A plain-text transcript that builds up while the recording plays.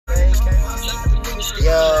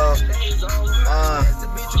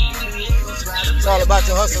It's all about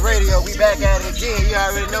your hustle radio. We back at it again. You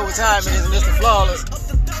already know what time it is, Mr. Flawless.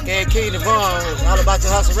 And King Devon. All about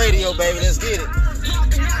your hustle radio, baby. Let's get it.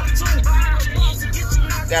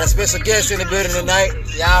 Got a special guest in the building tonight.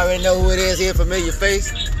 Y'all already know who it is here, familiar face.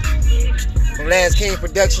 From Last Kings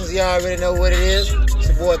Productions, y'all already know what it is. It's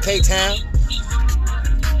your boy K-Town.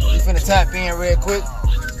 We finna tap in real quick.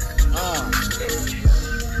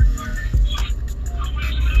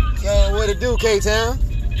 Yo, what it do, K-Town?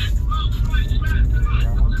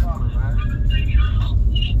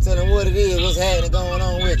 Tell them what it is, what's happening, going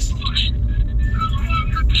on with you.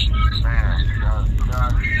 Man,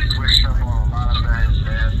 switched up on a lot of things,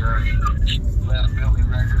 man. Left Billy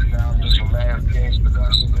Records down just from Last Kings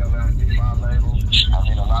Productions LLC, my label. I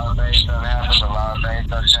mean, a lot of things done happened, a lot of things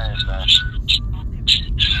done changed, man.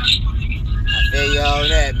 I feel you on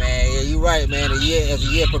that, man. Yeah, you right, man. As the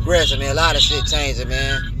year progresses, man, a lot of shit changing,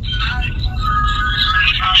 man.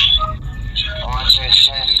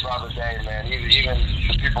 Changes by the day, man. Even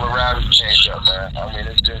the people around you change up, man. I mean,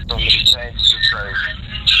 it's just so many changes. It's crazy.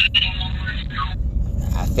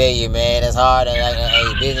 I feel you, man. It's hard.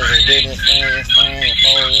 Hey, business is business, friends is friends, and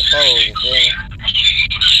foes is foes. You feel me?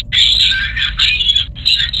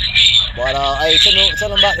 But hey, tell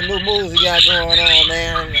them about the new moves you got going on,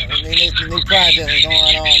 man. The new projects is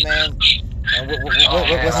going on, man. And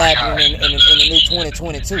what's happening in the new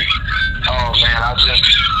 2022? Oh man,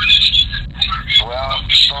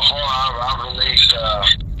 so far I've released,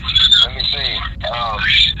 let me see,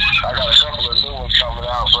 I got a couple of new ones coming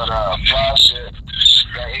out, but Fly Shit,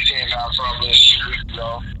 it came out probably a few weeks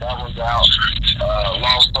ago. That one's out.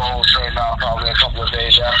 Lost Souls came out probably a couple of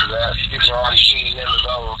days after that. People are already tuning into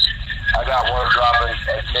those. I got one dropping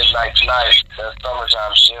at midnight tonight. That's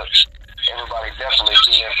summertime shit. Everybody definitely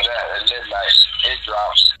tune in for that at midnight. It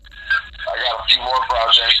drops. I got a few more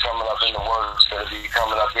projects coming up in the works that'll be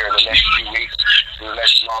coming up here in the next few weeks. In the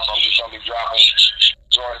next month, I'm just gonna be dropping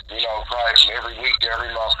joints, probably from every week to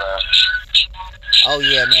every month, man. Oh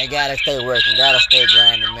yeah, man, gotta stay working, gotta stay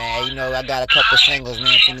grinding, man. I got a couple singles,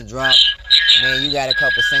 man, from the drop. Man, you got a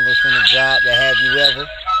couple singles from the drop that Have You Ever?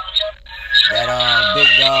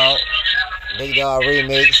 That Big Dog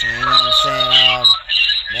remix, and you know what I'm saying?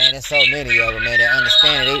 Man, there's so many of them, man, that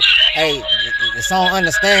understand it. Hey, the song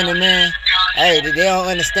Understanding, man. Hey, they don't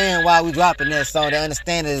understand why we dropping that song. They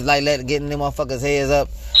understand it is like getting them motherfuckers' heads up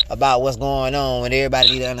about what's going on, and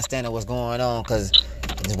everybody need to understand what's going on, because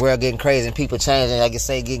this world getting crazy and people changing, like I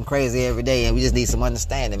say, getting crazy every day, and we just need some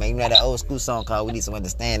understanding, man. You know that old school song called We Need Some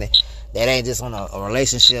Understanding. That ain't just on a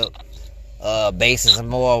relationship basis, and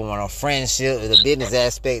more on a friendship, the business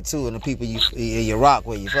aspect too, and the people you rock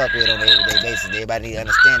with, you fuck with on an everyday basis. Everybody need to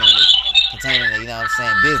understand it when it's containing, you know what I'm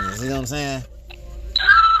saying, business. You know what I'm saying?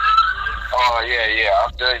 Oh yeah.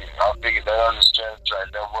 I figured that understanding track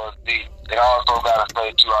that was deep. And I also gotta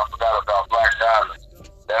say too, I forgot about Black Diamond.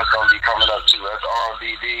 That's gonna be coming up too. That's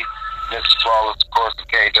R&BD. Mr. Flawless, of course, the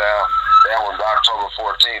K-Town. That one's October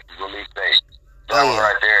 14th, the release date. That one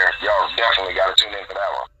right there, y'all definitely gotta tune in for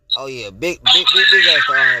that one. Oh yeah, big ups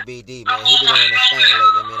to R&BD, man. He been doing this thing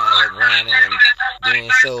lately, man, out here grinding and doing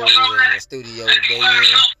shows in the studio day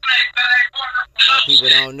in. People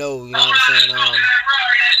don't know, you know what I'm saying?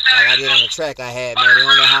 Like I did on the track I had, man, they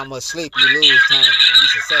don't know how much sleep you lose trying to be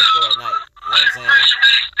successful at night. You know what I'm saying?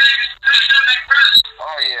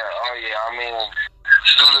 Oh yeah. I mean,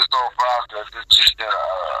 through this whole process, it's just a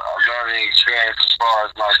learning experience as far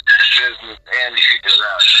as like the business and the people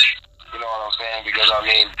around. You know what I'm saying? Because I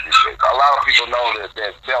mean, a lot of people know that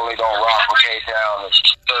Bentley don't rock with K-Town and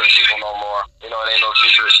certain people no more. You know, it ain't no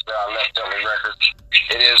secret that I left Bentley Records.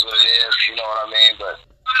 It is what it is, you know what I mean? But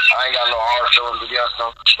I ain't got no hard feelings against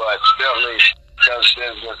them. But Bentley does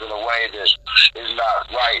business in a way that is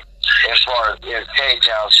not right as far as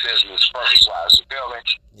K-Town's business purpose-wise. You feel me?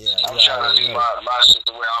 Yeah, I'm trying to do my shit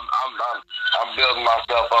the way I'm building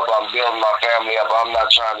myself up. I'm building my family up. I'm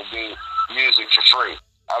not trying to do music for free.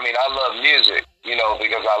 I mean, I love music,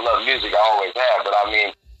 because I love music. I always have. But, I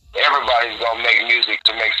mean, everybody's going to make music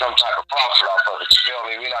to make some type of profit off of it. You feel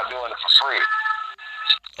me? We're not doing it for free.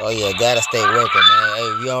 Oh, yeah, gotta stay working, man. Hey,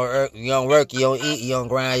 if you don't work, you don't eat, you don't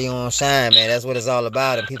grind, you don't shine, man. That's what it's all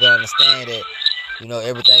about. And people understand that,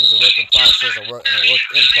 everything's a work in process, a work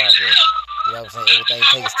in progress. You know what I'm saying? Everything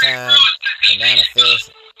takes time to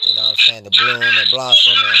manifest, you know what I'm saying, to bloom and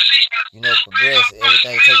blossom and, progress.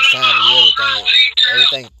 Everything takes time to do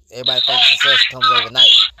everything. Everybody thinks success comes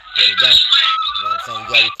overnight, but it don't. You know what I'm saying? You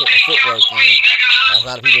gotta be putting the footwork in. That's a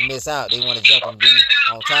lot of people miss out. They want to jump and be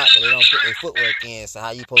on top, but they don't put their footwork in. So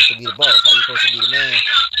how you supposed to be the boss? How you supposed to be the man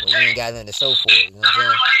when you ain't got nothing to show for it? You know what I'm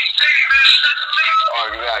saying? Oh,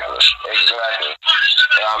 exactly.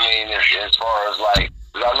 I mean, as far as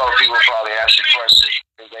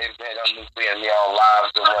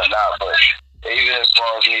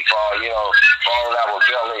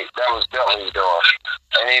that was Bentley's doing.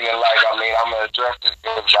 And even like, I mean, I'm gonna address this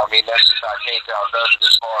because I mean that's just how K-Town does it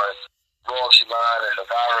as far as royalty line and the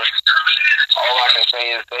virus. All I can say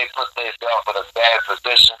is they put themselves in a bad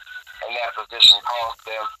position, and that position cost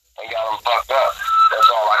them and got them fucked up. That's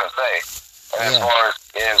all I can say. And as far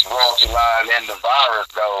as royalty line and the virus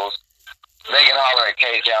goes, they can holler at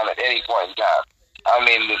K-Town at any point in time. I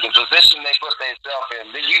mean, the position they put themselves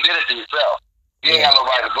in, you did it to yourself. You ain't got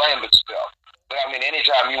nobody to blame but yourself. But I mean,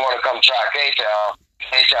 anytime you want to come try K-Town,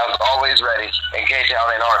 K-Town's always ready, and K-Town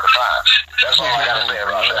ain't hard to find. That's all I gotta say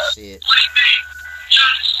about that. Shit.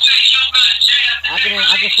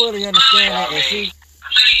 I can fully understand that, and see,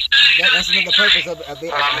 that's another purpose of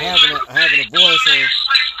having a voice and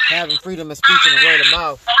having freedom of speech and the word of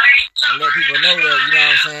mouth, and let people know that, you know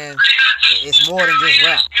what I'm saying, it's more than just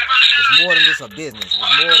rap. It's more than just a business.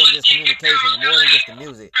 It's more than just communication. It's more than just the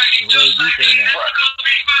music. It's way deeper than that.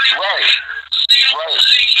 Right.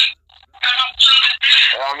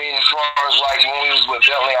 And I mean, as far as like when we was with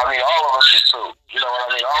Bentley, I mean, all of us is true. You know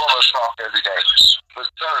what I mean? All of us talk every day. But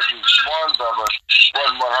certain ones of us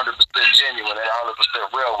wasn't 100% genuine and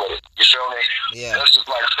 100% real with it. You feel me? Yeah. That's just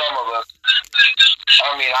like some of us.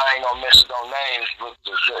 I mean, I ain't gonna mention no names, but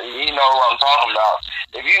you know what I'm talking about.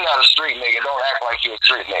 If you're not a street nigga, don't act like you're a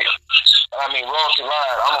street nigga. I mean, royalty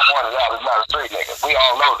line, I'm gonna point it out, is not a street nigga. We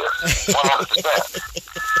all know this, 100%.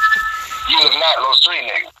 You is not no street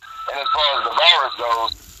nigga. And as far as the virus goes,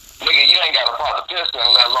 nigga, you ain't got to pop the pistol,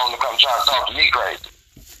 let alone to come try to talk to me crazy.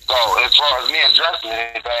 So as far as me addressing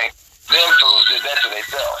anything, them fools did that to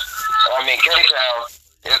themselves. I mean, K-Town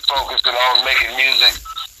is focusing on making music.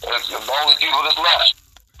 It's the only people that's left.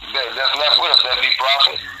 That's left with us. That'd be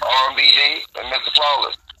Prophet, R&BD, and Mr.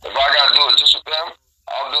 Flawless. If I got to do it just with them,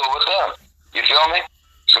 I'll do it with them. You feel me?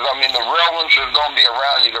 Because, I mean, the real ones is going to be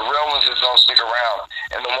around you. The real ones is going to stick around.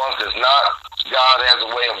 And the ones that's not, God has a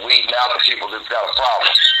way of weeding out the people that's got a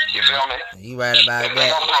problem. You feel me? You right about if that. If they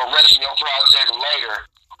don't put a wrench in your project later,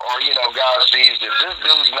 or, you know, God sees that this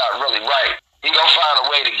dude's not really right, he going to find a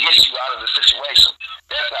way to get you out of the situation.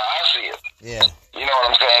 That's how I see it. Yeah. You know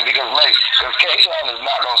what I'm saying? Because K-Town is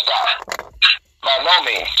not going to stop. By no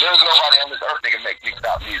means. There's nobody on this earth that can make me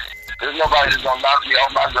stop music. There's nobody that's going to knock me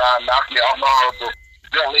off my grind, knock me off my hustle.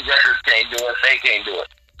 Bentley Records can't do it. They can't do it.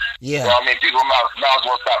 Yeah. So, I mean, people might as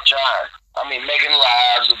well stop trying. I mean, making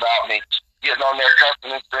lives about me, getting on there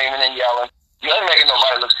cussing and screaming and yelling. You ain't making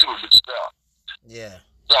nobody look stupid but yourself. Yeah.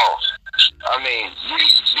 So, I mean, you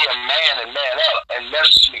be a man and man up and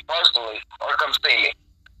message me personally or come see me.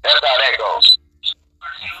 That's how that goes.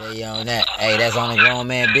 I feel you on that. Hey, that's on a grown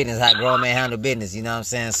man business. How grown man handle business, you know what I'm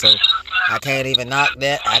saying? So, I can't even knock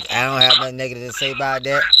that. I don't have nothing negative to say about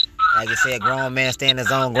that. Like I said, grown man stand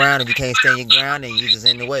his own ground. If you can't stand your ground, then you just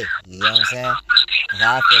in the way. You know what I'm saying? That's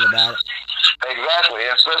how I feel about it. Exactly,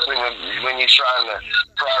 especially when you're trying to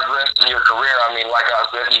progress in your career. I mean, like I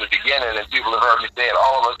said in the beginning, and people have heard me say it,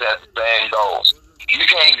 all of us have the same goals. You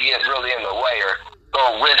can't get really in the way or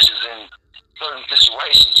throw wrenches in certain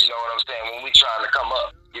situations, you know what I'm saying, when we trying to come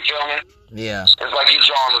up. You feel me? Yeah. It's like you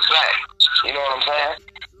drawing us back. You know what I'm saying?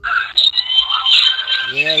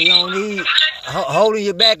 Yeah, you don't need... holding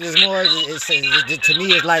your back is more... to me,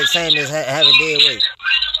 it's like same as having dead weight.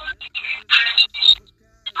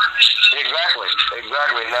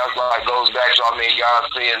 Exactly. And that's why it goes back to, I mean, God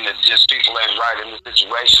saying that just people ain't right in the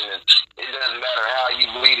situation. And it doesn't matter how you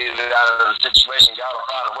bleed it out of the situation. God will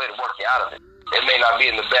find a way to work you out of it. It may not be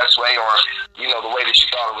in the best way or, you know, the way that you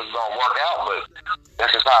thought it was going to work out, but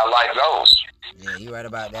that's just how life goes. Yeah, you right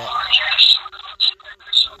about that.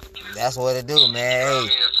 That's what it do, man. Hey. I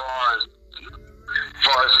mean, as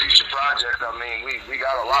far as future projects, I mean, we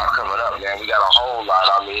got a lot coming up, man. We got a whole lot.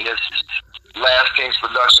 I mean, it's Last Kings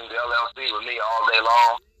Productions LLC with me all day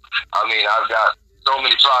long. I mean, I've got so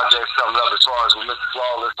many projects coming up as far as with Mr.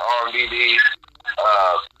 Flawless, R&BD,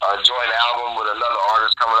 a joint album with another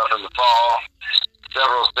artist coming up in the fall,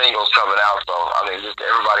 several singles coming out. So, I mean, just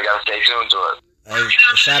everybody got to stay tuned to it. Hey,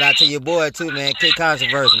 shout out to your boy, too, man. Kid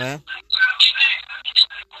Controversy, man.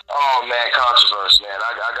 Oh, man, Controversy, man.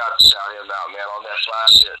 I got to shout him out, man, on that fly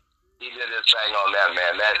shit. He did his thing on that,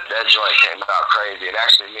 man. That joint came out crazy. And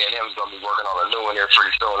actually, me and him is going to be working on a new one here pretty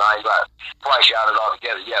soon. I ain't quite got it all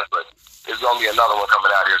together yet, but there's going to be another one coming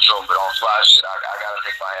out here soon. But on fly shit, I got to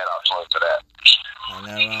take my head off for that.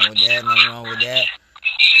 Nothing wrong with that.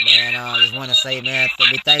 Man, I just want to say, man,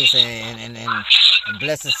 thanks and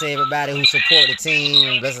blessings to everybody who support the team,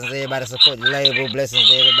 and blessings to everybody who support the label, blessings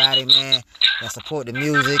to everybody, man, that support the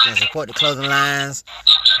music and support the clothing lines.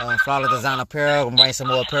 Flawless Design Apparel, gonna bring some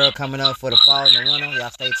more apparel coming up for the fall and the winter. Y'all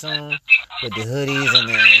stay tuned with the hoodies and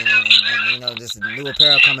you know, this new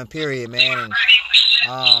apparel coming, period, man.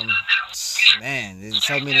 And man, there's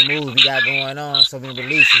so many moves we got going on, so many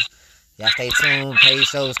releases. Y'all stay tuned. Paid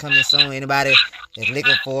shows coming soon. Anybody that's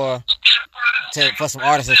looking for some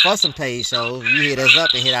artists and for some paid shows, you hit us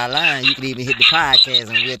up and hit our line. You can even hit the podcast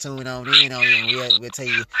and we'll tune on in on you, and we'll tell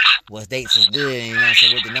you what dates is good, and you know what I'm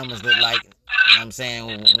saying, what the numbers look like. You know what I'm saying,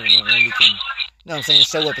 when we can, you know what I'm saying,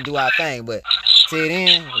 show up and do our thing. But till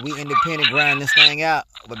then, we independent, grinding this thing out.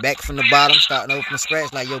 But back from the bottom, starting over from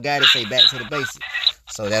scratch, like your guy to say, back to the basics.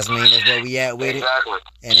 So that's where we at with it.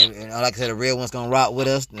 And like I said, the real ones gonna rock with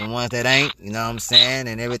us. The ones that ain't, you know what I'm saying,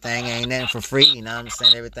 and everything ain't nothing for free. You know what I'm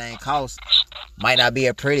saying, everything costs. Might not be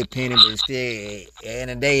a pretty penny, but still, at the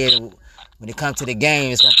end of the day, when it comes to the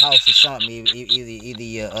game, it's gonna cost you something.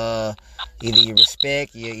 Either your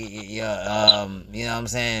respect, your you know what I'm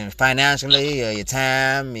saying, financially, or your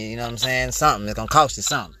time. You know what I'm saying, something. It's gonna cost you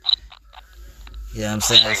something. You know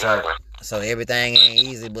what I'm saying. So everything ain't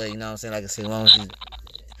easy, but you know what I'm saying. Like I said, as long as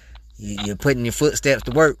you're putting your footsteps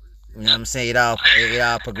to work, you know what I'm saying, it all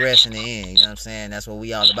progress in the end. You know what I'm saying. That's what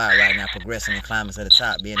we all about right now, progressing and climbing to the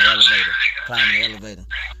top, being the elevator, climbing the elevator.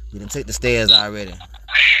 We done took the stairs already.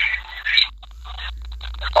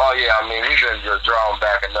 Oh yeah, I mean, we've been just drawn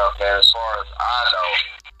back enough, man. As far as I know,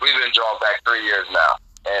 we've been drawn back 3 years now,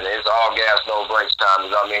 and it's all gas, no brakes time.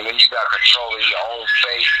 I mean, when you got control of your own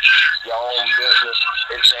fate, your own business,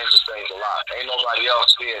 it changes things a lot. Ain't nobody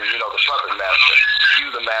else being, you know, the puppet master. You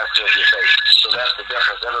the master of your fate. So that's the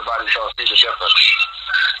difference. Everybody's gonna see the difference.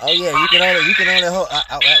 Oh yeah, you can only hold.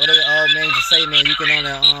 What they all man to say, man, you can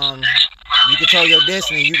only you control your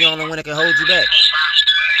destiny. You can only one that can hold you back.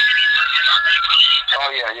 Oh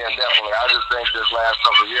yeah, definitely. I just think this last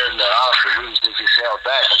couple of years now, honestly, we just held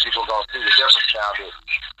back, and people gonna see the difference now that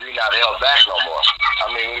we not held back no more. I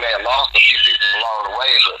mean, we may have lost a few people along the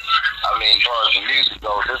way, but I mean, as far as the music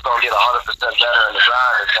goes, it's gonna get 100% better, and the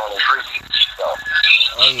grind is gonna increase. So.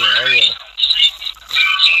 Oh yeah.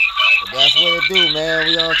 But that's what it do, man.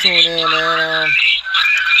 We gonna tune in, man.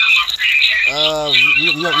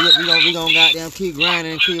 We gonna goddamn keep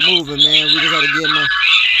grinding and keep moving, man. We just gotta give them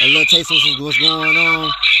a little taste of what's going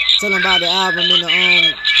on. Tell them about the album in the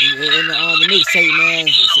mixtape, man.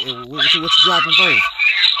 What you dropping first?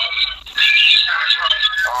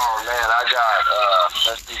 Oh man, I got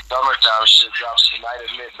let's see, Summertime shit drops tonight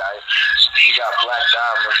at midnight. We got Black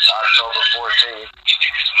Diamonds October 14th.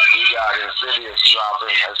 We got Insidious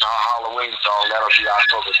dropping. It's our Halloween song. That'll be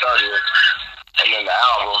October 30th. And then the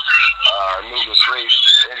album, Nubis Reef,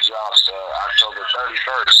 it drops October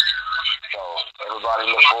 31st. So everybody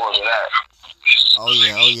look forward to that. Oh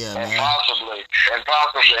yeah, and man. Possibly a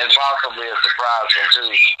surprise one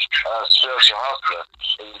too. Spiritual Hustler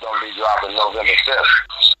is gonna be dropping November 5th.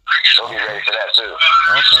 So be ready for that too.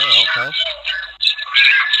 Okay.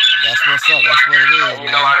 That's what's up. That's what it is. And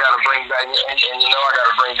you know I gotta bring back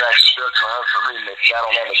Spiritual Hustler remix. I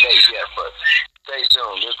don't have a date yet, but stay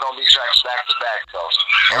tuned. There's gonna be tracks back to back, so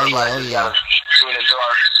everybody just gotta tune into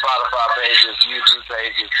our Spotify pages, YouTube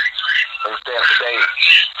pages, and stay up to date.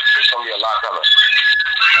 There's gonna be a lot coming.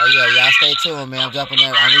 Oh yeah, y'all stay tuned, man. I'm dropping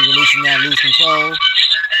that. I'm re-releasing that Lose Control,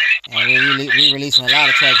 and we're re-releasing a lot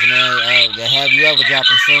of tracks, man. The Have You Ever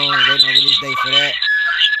dropping soon. Waiting on release date for that.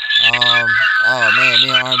 Oh man, me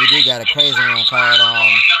and R&B got a crazy one called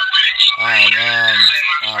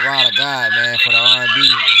Ride or God, man, for the R&B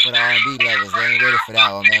lovers. They ain't ready for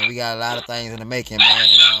that one, man. We got a lot of things in the making, man.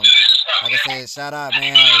 And like I said, shout out,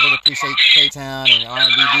 man. I really appreciate K-Town and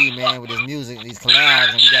R&B, man, with his music, these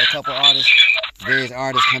collabs, and we got a couple artists, various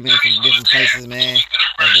artists coming in from different places, man.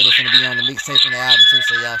 That's really gonna be on the mixtape and the album too.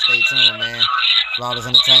 So y'all stay tuned, man. Flawless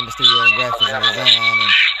Entertainment Studio and Graphics and Design,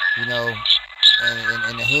 and you know.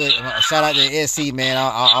 And the hood, shout out to SC, man.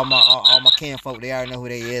 All my kinfolk, they already know who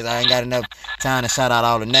they is. I ain't got enough time to shout out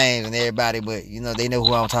all the names and everybody, but you know they know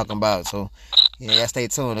who I'm talking about. So yeah, y'all stay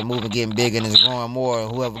tuned. The movement getting bigger and it's growing more.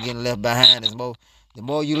 Whoever getting left behind is more. The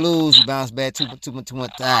more you lose, you bounce back too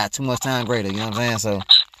much time greater. You know what I'm saying? So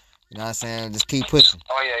you know what I'm saying. Just keep pushing.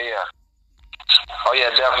 Oh yeah,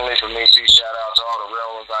 definitely for me too. Shout out to all the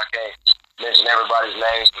real ones. I can't mention everybody's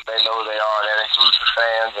names, but they know who they are. That includes the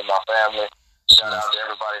fans and my family. Shout out to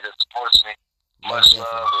everybody that supports me. Much love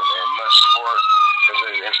and much support.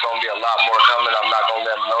 It's going to be a lot more coming. I'm not going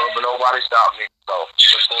to let nobody stop me. So,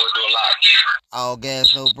 look forward to a lot. All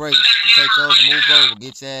gas, no brakes. To take over, move over,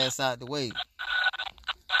 get your ass out the way.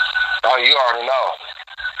 Oh, you already know.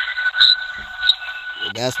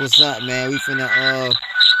 That's what's up, man. We finna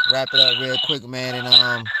wrap it up real quick, man, and you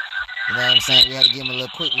know what I'm saying? We had to give him a little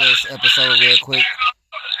quick little episode real quick.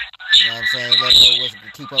 You know what I'm saying? Let him know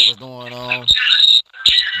keep up what's going on.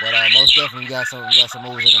 But most definitely we got some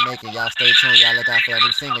moves in the making. Y'all stay tuned. Y'all look out for that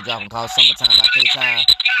new single dropping called Summertime by K-Time,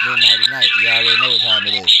 Midnight Tonight. You already know what time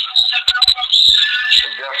it is.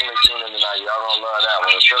 Definitely tune in tonight. Y'all gonna love that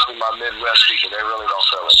one. Especially my Midwest people. They really don't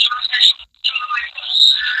feel it.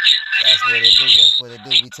 That's what it do. That's what it do.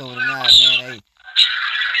 We tuning out, man. Hey,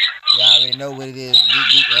 y'all already know what it is.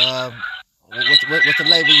 What's the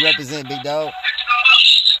label you represent, big dog?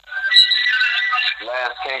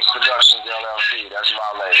 Last Kings Productions LLC. That's my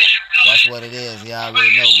label. That's what it is. Y'all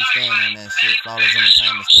already know we stand on that shit. Flawless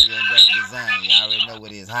Entertainment Studio and Graphic Design. Y'all already know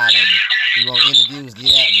what it is. Holler at me. You want interviews?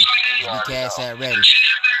 Get at me. Be cash out ready.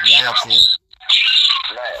 Y'all out here.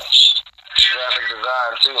 Man, graphic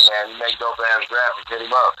design too, man. You make dope ass graphics. Hit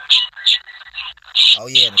him up. Oh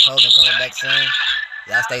yeah, the clothing coming back soon.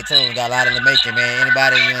 Y'all stay tuned. We got a lot in the making, man.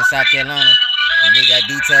 Anybody in South Carolina, you need that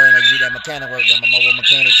detailing or you need that mechanic work, I'm a mobile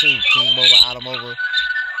mechanic too. King Mobile, Automobile,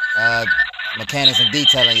 mechanics and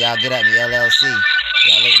detailing. Y'all get at me, LLC.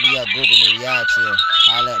 Y'all look me up, Google me. We out here.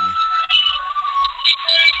 Holler at me.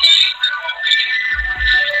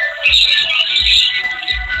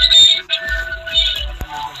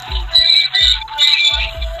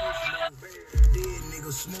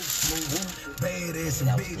 Bad ass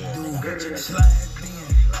and big dude. Slide in,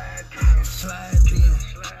 slide in,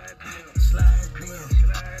 slide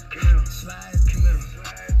in, slide in.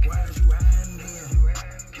 Why you hiding in?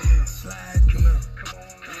 Slide in,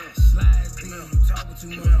 slide in. You talking too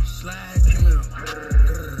much. Slide in, slide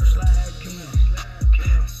in,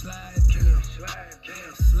 slide in,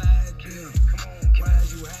 slide in. Why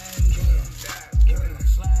you hiding in?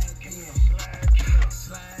 Slide in, slide in.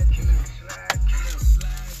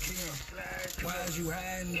 Why is you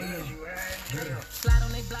hiding in? Slide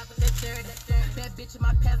on they block with that dirt. That bitch in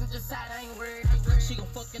my passenger side, I ain't worried. She gon'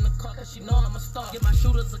 fuck in the car cause she know I'm a star. Get my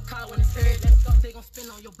shooters a car when it's early. They gon' spin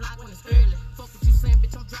on your block when it's early. Fuck what you saying,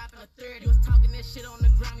 bitch, I'm dropping a 30. You was talking that shit on the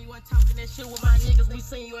ground, you wasn't talking that shit with my niggas. We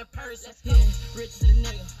seen you in person. Yeah, rich as a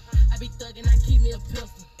nigga. I be thuggin', I keep me a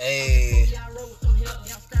pistol. Hey.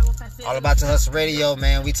 All about to hustle radio,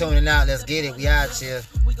 man. We tuning out. Let's get it. We out here.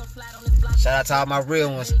 Shout out to all my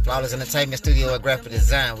real ones. Flawless Entertainment Studio and Graphic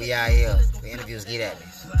Design. We out here. The interviews, get at me.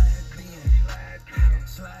 Slide in,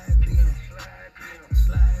 slide in,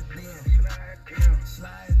 slide in,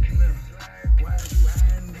 slide in.